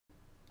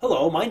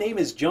Hello, my name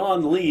is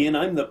John Lee, and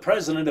I'm the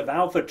president of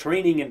Alpha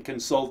Training and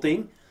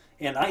Consulting,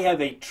 and I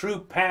have a true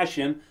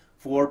passion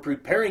for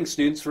preparing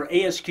students for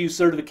ASQ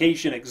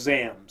certification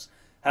exams.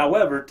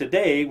 However,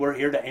 today we're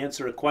here to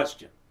answer a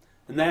question,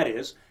 and that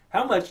is,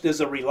 how much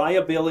does a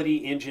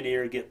reliability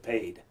engineer get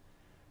paid?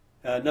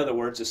 In other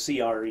words, a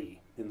CRE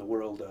in the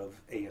world of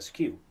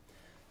ASQ.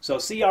 So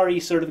CRE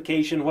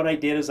certification, what I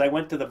did is I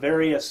went to the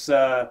various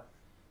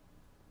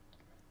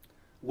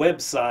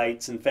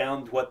websites and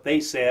found what they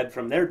said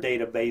from their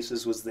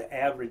databases was the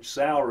average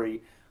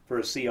salary for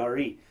a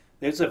CRE.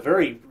 It's a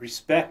very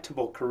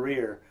respectable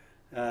career.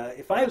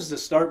 If I was to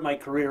start my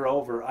career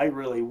over, I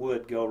really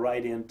would go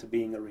right into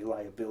being a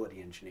reliability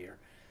engineer.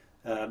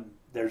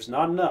 There's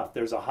not enough.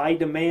 There's a high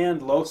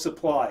demand, low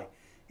supply.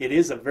 It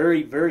is a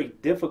very, very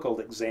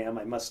difficult exam,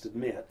 I must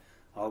admit,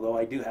 although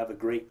I do have a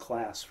great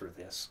class for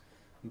this.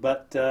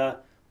 But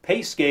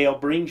pay scale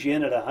brings you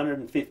in at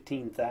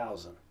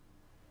 $115,000.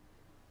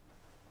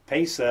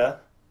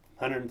 PESA,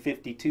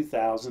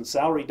 $152,000,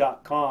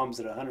 salary.com's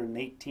at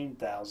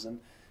 $118,000,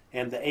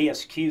 and the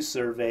ASQ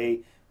survey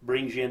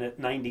brings you in at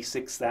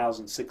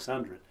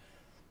 $96,600.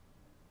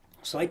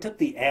 So I took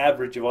the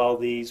average of all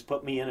these,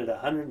 put me in at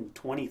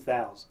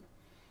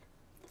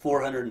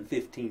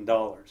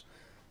 $120,415.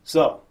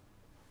 So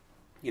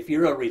if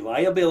you're a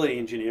reliability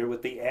engineer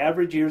with the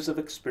average years of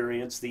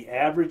experience, the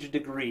average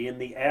degree in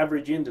the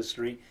average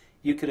industry,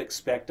 you could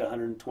expect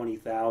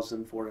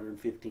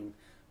 $120,415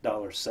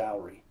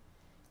 salary.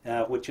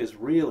 Which is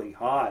really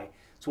high.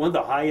 It's one of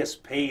the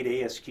highest paid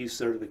ASQ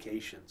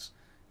certifications,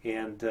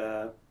 and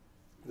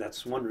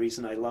that's one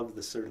reason I love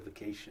the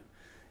certification.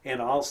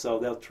 And also,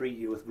 they'll treat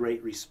you with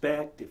great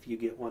respect if you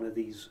get one of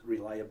these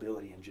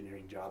reliability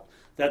engineering jobs.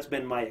 That's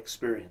been my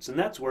experience, and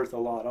that's worth a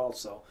lot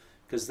also,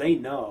 because they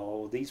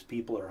know these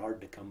people are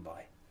hard to come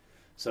by.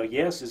 So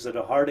yes, is it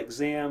a hard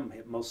exam?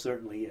 It most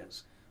certainly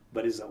is.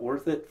 But is it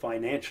worth it?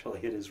 Financially,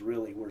 it is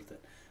really worth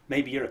it.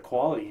 Maybe you're a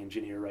quality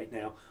engineer right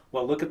now.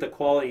 Well, look at the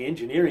quality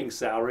engineering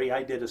salary.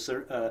 I did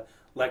a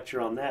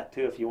lecture on that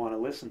too if you want to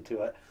listen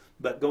to it.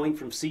 But going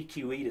from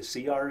CQE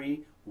to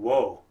CRE,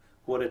 whoa,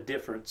 what a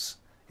difference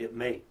it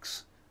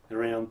makes.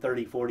 Around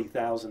 $30,000,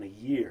 $40,000 a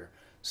year.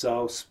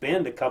 So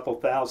spend a couple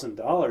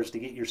 $1,000s to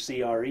get your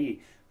CRE.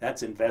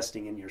 That's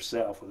investing in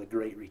yourself with a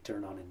great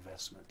return on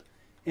investment.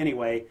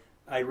 Anyway,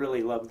 I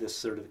really love this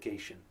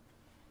certification.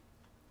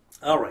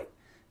 All right.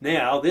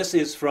 Now, this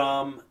is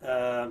from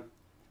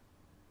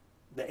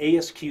the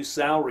ASQ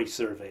Salary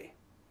Survey.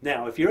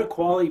 Now, if you're a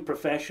quality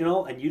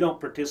professional and you don't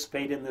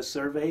participate in this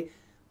survey,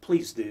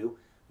 please do.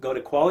 Go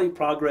to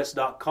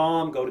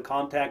qualityprogress.com, go to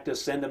contact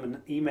us, send them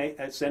an email,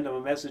 send them a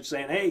message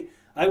saying, hey,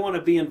 I want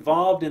to be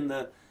involved in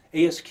the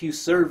ASQ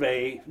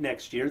survey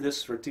next year. This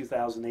is for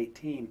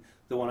 2018,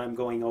 the one I'm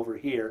going over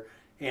here.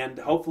 And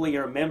hopefully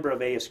you're a member of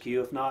ASQ.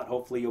 If not,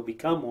 hopefully you'll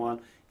become one.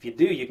 If you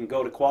do, you can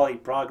go to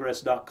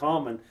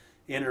qualityprogress.com and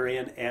enter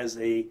in as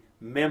a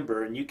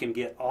member, and you can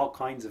get all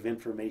kinds of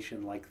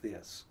information like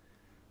this.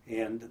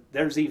 And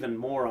there's even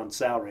more on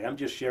salary. I'm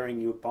just sharing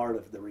you a part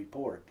of the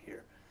report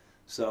here.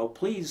 So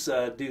please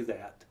do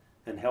that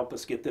and help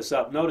us get this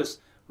up. Notice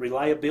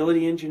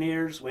reliability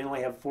engineers, we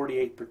only have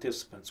 48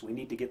 participants. We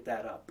need to get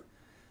that up.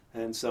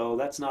 And so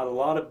that's not a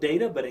lot of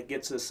data, but it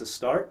gets us a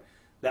start.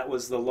 That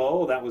was the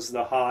low, that was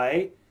the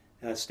high,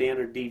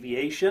 standard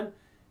deviation,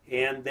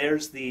 and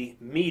there's the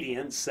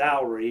median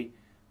salary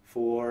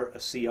for a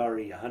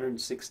CRE,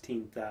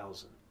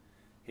 $116,000.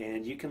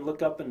 And you can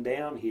look up and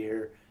down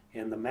here,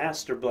 and the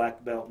master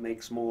black belt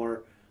makes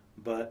more,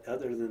 but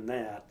other than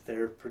that,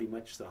 they're pretty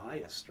much the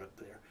highest up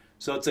there.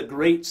 So it's a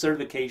great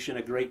certification,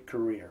 a great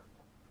career.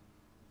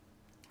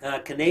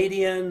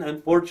 Canadian,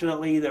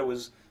 unfortunately, there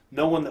was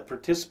no one that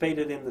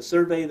participated in the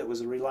survey that was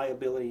a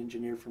reliability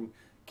engineer from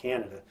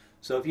Canada.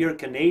 So if you're a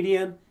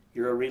Canadian,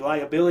 you're a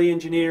reliability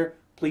engineer,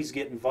 please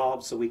get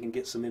involved so we can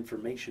get some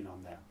information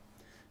on that.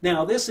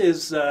 Now, this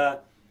is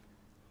the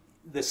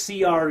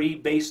CRE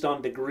based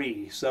on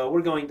degree. So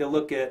we're going to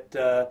look at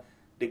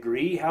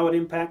degree, how it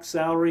impacts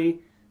salary,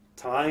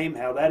 time,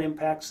 how that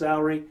impacts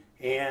salary,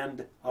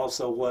 and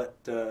also what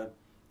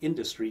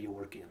industry you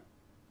work in.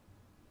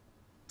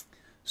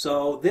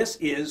 So this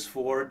is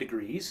for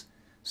degrees.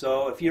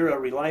 So if you're a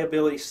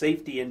reliability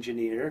safety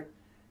engineer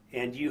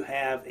and you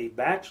have a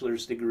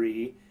bachelor's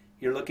degree,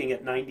 you're looking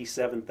at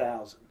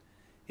 $97,000.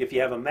 If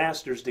you have a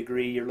master's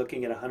degree, you're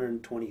looking at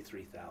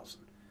 $123,000.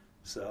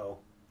 So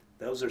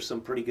those are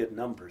some pretty good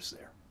numbers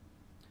there.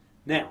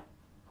 Now,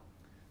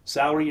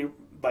 salary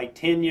by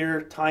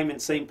tenure, time in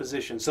same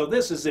position. So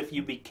this is if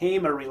you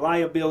became a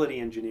reliability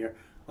engineer,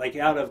 like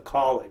out of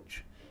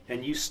college,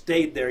 and you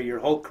stayed there your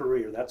whole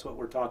career. That's what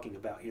we're talking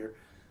about here.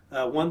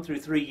 1 through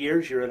 3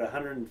 years, you're at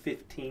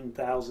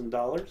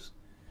 $115,000.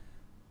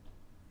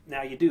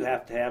 Now, you do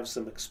have to have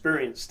some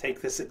experience to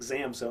take this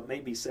exam, so it may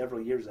be several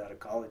years out of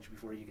college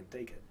before you can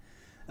take it.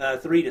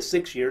 3 to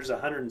 6 years,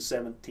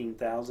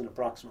 $117,000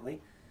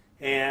 approximately,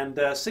 and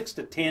 6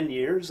 to 10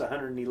 years,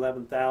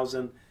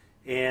 $111,000,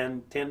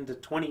 and 10 to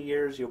 20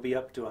 years, you'll be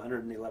up to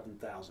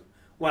 $111,000.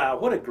 Wow,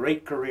 what a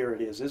great career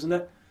it is, isn't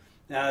it?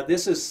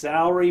 This is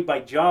salary by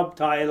job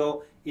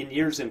title in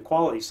years in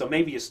quality. So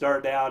maybe you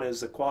started out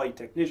as a quality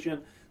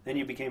technician, then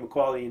you became a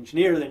quality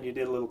engineer, then you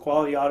did a little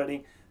quality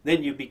auditing,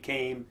 then you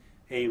became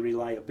a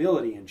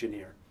reliability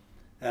engineer.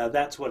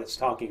 That's what it's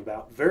talking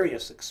about,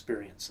 various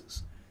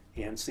experiences.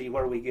 And see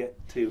where we get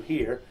to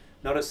here.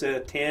 Notice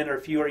 10 or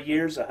fewer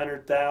years,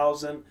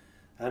 100,000,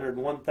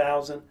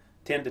 101,000,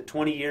 10 to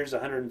 20 years,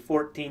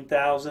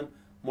 114,000,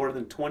 more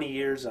than 20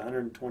 years,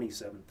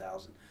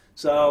 127,000.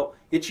 So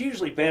it's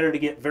usually better to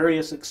get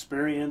various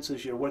experiences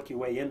as you work your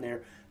way in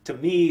there. To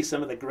me,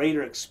 some of the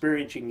greater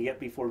experience you can get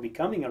before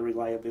becoming a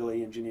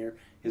reliability engineer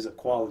is a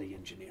quality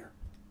engineer.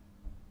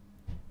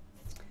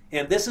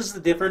 And this is the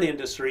different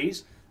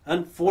industries.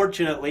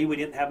 Unfortunately, we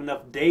didn't have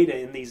enough data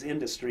in these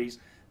industries.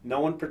 No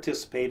one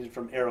participated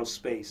from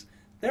aerospace.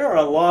 There are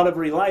a lot of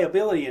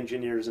reliability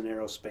engineers in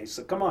aerospace,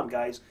 so come on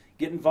guys,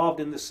 get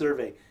involved in this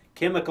survey.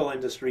 Chemical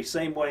industry,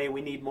 same way,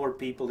 we need more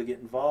people to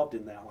get involved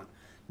in that one.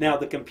 Now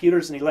the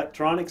computers and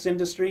electronics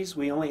industries,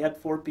 we only had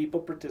 4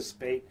 people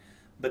participate,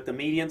 but the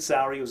median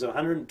salary was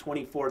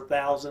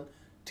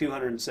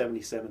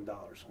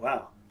 $124,277.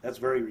 Wow, that's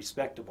very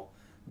respectable.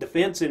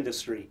 Defense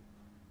industry,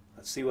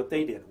 let's see what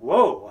they did.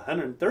 Whoa,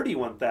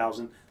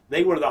 131,000.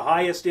 They were the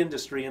highest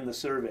industry in the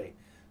survey.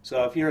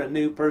 So if you're a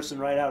new person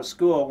right out of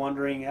school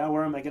wondering,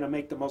 where am I going to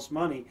make the most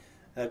money,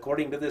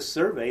 according to this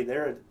survey,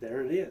 there it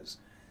is.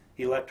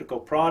 Electrical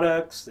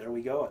products, there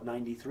we go at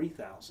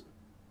 93,000.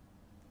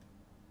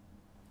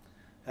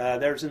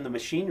 There's in the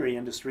machinery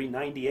industry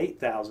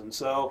 98,000.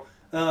 So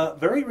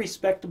very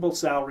respectable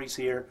salaries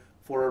here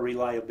for a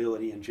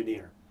reliability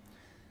engineer.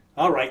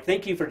 All right,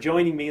 thank you for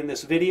joining me in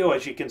this video.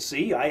 As you can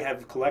see, I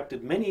have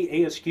collected many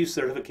ASQ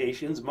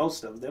certifications,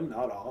 most of them,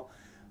 not all,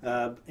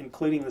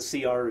 including the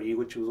CRE,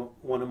 which was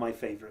one of my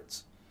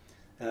favorites.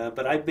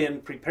 But I've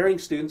been preparing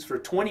students for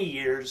 20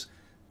 years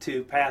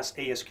to pass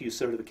ASQ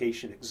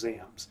certification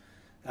exams.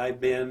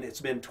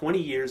 It's been 20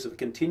 years of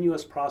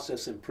continuous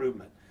process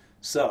improvement.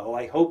 So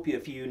I hope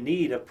if you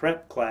need a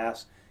prep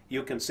class,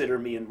 you'll consider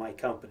me in my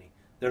company.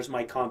 There's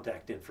my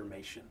contact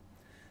information.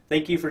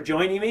 Thank you for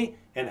joining me,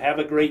 and have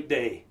a great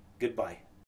day. Goodbye.